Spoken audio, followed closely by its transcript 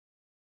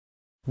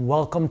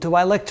Welcome to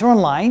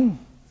iLectureOnline.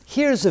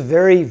 Here's a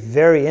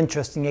very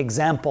interesting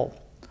example.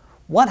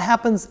 What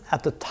happens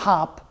at the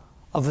top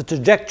of a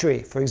trajectory?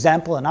 For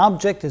example, an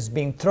object is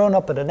being thrown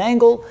up at an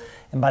angle,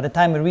 and by the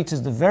time it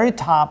reaches the very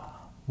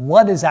top,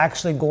 what is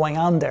actually going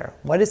on there?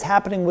 What is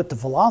happening with the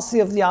velocity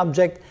of the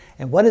object,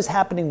 and what is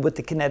happening with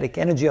the kinetic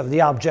energy of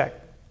the object?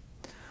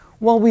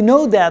 Well, we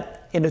know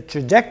that in a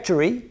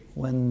trajectory,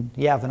 when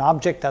you have an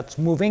object that's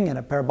moving in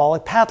a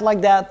parabolic path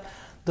like that,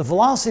 the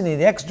velocity in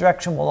the x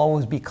direction will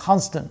always be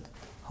constant.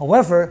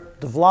 However,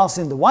 the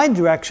velocity in the y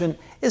direction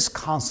is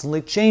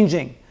constantly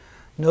changing.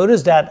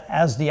 Notice that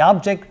as the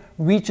object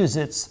reaches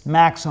its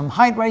maximum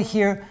height right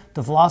here,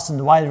 the velocity in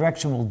the y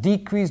direction will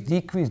decrease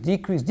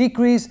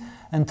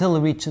until it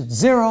reaches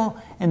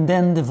 0, and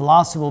then the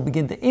velocity will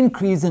begin to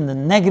increase in the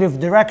negative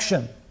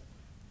direction.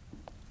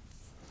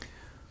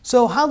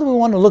 So how do we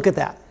want to look at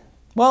that?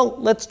 Well,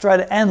 let's try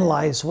to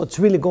analyze what's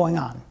really going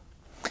on.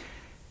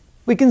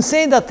 We can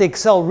say that the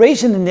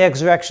acceleration in the x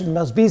direction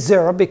must be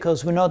 0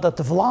 because we know that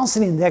the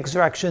velocity in the x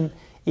direction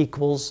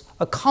equals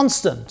a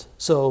constant.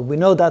 So we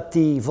know that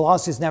the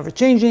velocity is never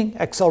changing,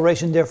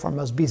 acceleration therefore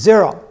must be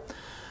 0.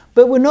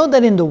 But we know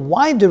that in the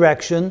y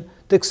direction,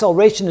 the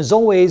acceleration is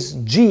always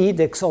g,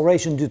 the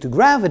acceleration due to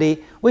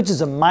gravity, which is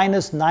a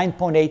minus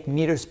 9.8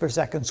 meters per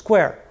second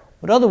square.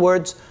 In other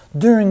words,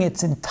 during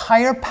its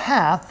entire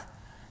path,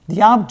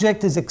 the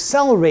object is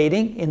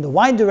accelerating in the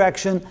y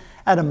direction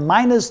at a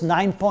minus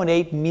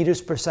 9.8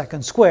 meters per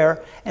second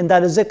square, and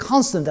that is a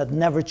constant that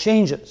never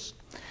changes.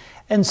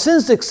 And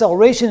since the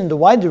acceleration in the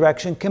y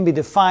direction can be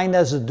defined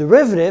as a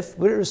derivative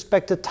with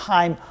respect to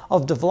time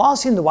of the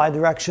velocity in the y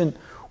direction,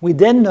 we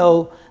then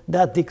know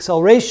that the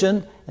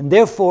acceleration, and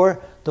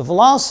therefore the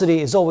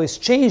velocity, is always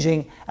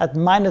changing at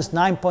minus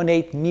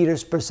 9.8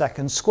 meters per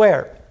second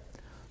square.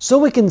 So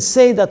we can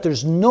say that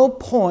there's no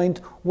point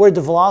where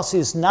the velocity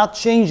is not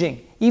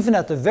changing. Even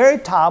at the very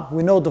top,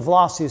 we know the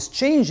velocity is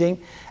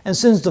changing, and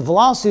since the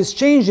velocity is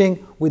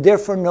changing, we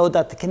therefore know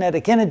that the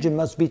kinetic energy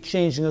must be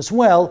changing as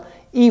well,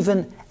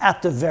 even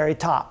at the very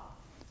top.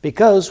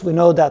 Because we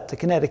know that the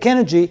kinetic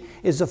energy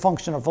is a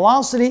function of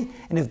velocity,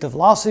 and if the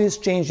velocity is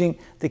changing,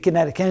 the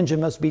kinetic energy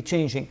must be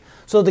changing.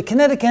 So the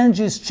kinetic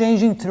energy is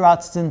changing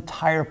throughout its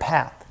entire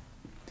path.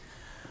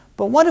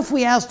 But what if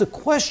we ask the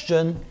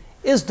question,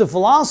 is the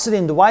velocity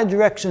in the y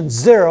direction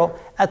 0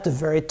 at the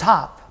very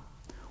top?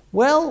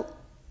 Well,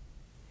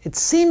 it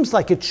seems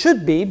like it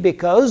should be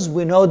because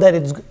we know that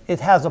it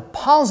has a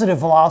positive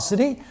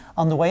velocity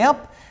on the way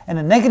up and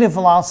a negative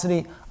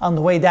velocity on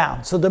the way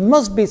down. So there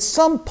must be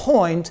some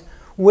point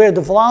where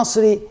the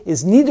velocity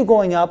is neither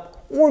going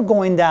up or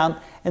going down,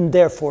 and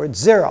therefore it's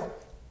 0.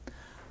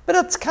 But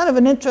that's kind of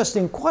an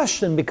interesting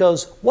question,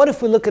 because what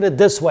if we look at it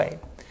this way?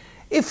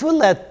 If we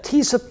let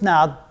t sub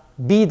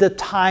naught be the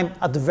time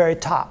at the very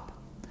top,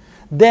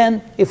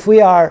 then if we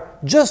are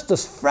just a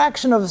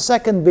fraction of a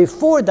second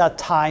before that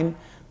time,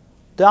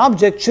 the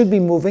object should be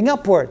moving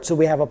upward, so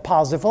we have a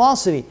positive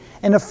velocity.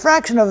 And a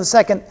fraction of a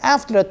second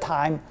after that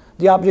time,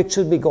 the object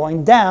should be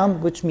going down,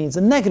 which means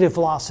a negative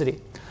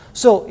velocity.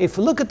 So if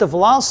we look at the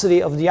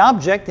velocity of the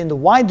object in the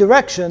y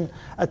direction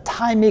at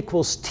time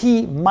equals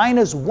t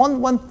minus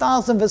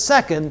 1/1000th of a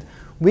second,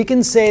 we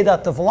can say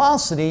that the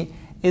velocity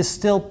is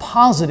still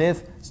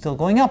positive, still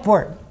going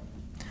upward.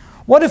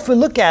 What if we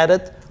look at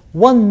it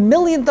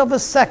 1/1,000,000th of a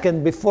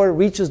second before it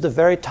reaches the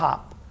very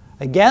top?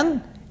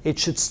 Again, it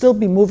should still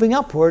be moving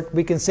upward.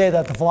 We can say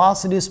that the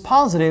velocity is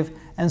positive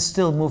and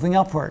still moving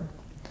upward.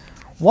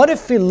 What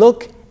if we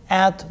look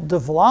at the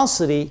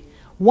velocity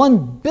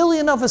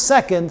 1/1,000,000th of a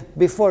second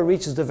before it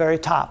reaches the very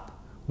top?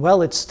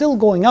 Well, it's still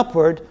going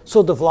upward,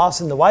 so the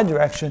velocity in the y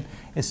direction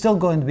is still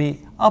going to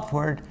be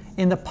upward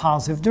in the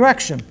positive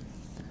direction.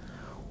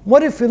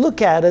 What if we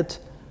look at it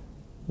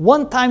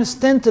 1 times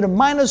 10 to the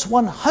minus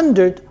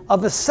 100th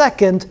of a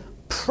second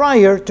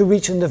prior to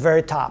reaching the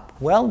very top?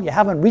 Well, you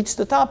haven't reached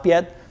the top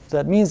yet, so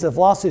that means the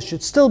velocity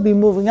should still be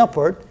moving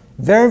upward.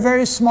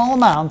 Very small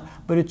amount,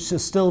 but it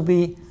should still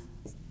be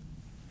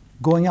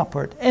going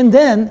upward. And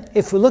then,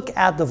 if we look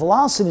at the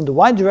velocity in the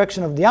y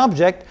direction of the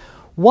object,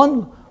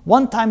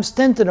 1 times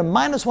 10 to the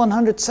minus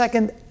 100th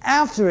second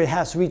after it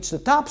has reached the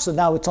top, so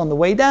now it's on the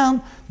way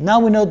down, now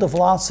we know the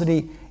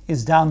velocity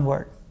is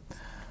downward.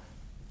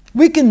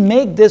 We can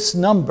make this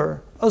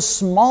number as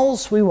small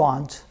as we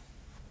want.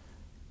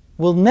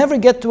 We'll never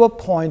get to a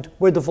point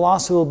where the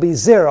velocity will be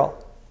 0,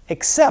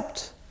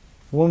 except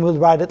when we'll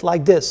write it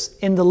like this: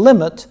 in the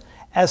limit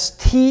as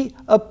t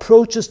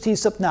approaches t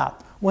sub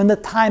naught. When the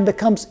time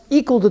becomes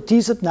equal to t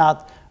sub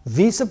naught,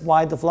 v sub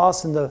y, the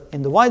velocity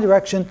in the y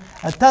direction,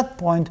 at that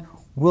point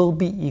will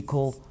be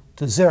equal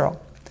to 0.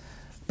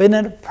 But in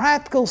a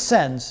practical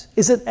sense,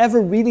 is it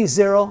ever really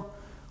 0?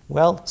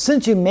 Well,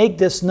 since you make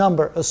this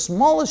number as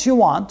small as you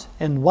want,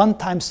 and 1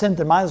 times 10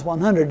 to the minus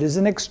 100 is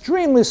an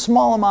extremely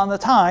small amount of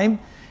time,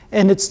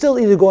 and it's still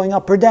either going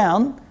up or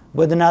down,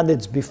 whether or not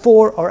it's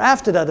before or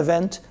after that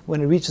event, when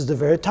it reaches the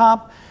very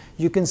top,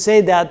 you can say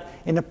that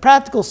in a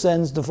practical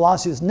sense, the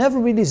velocity is never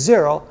really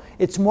 0.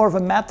 It's more of a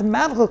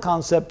mathematical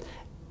concept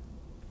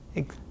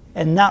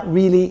and not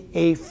really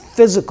a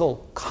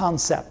physical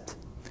concept.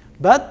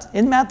 But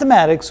in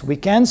mathematics, we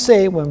can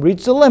say when we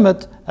reach the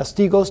limit, as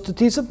t goes to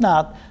t sub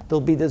naught, there'll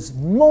be this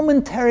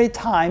momentary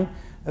time,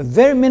 a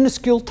very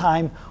minuscule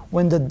time,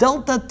 when the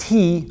delta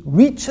t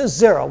reaches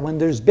zero, when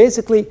there's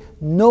basically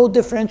no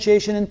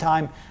differentiation in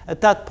time. At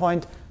that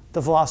point,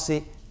 the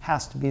velocity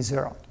has to be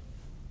zero.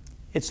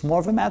 It's more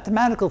of a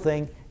mathematical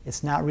thing.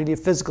 It's not really a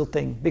physical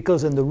thing,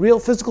 because in the real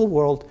physical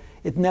world,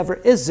 it never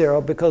is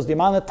zero, because the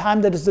amount of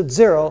time that is at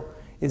zero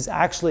is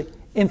actually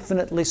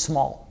infinitely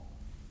small.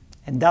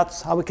 And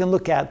that's how we can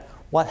look at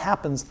what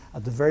happens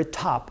at the very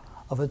top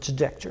of a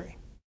trajectory.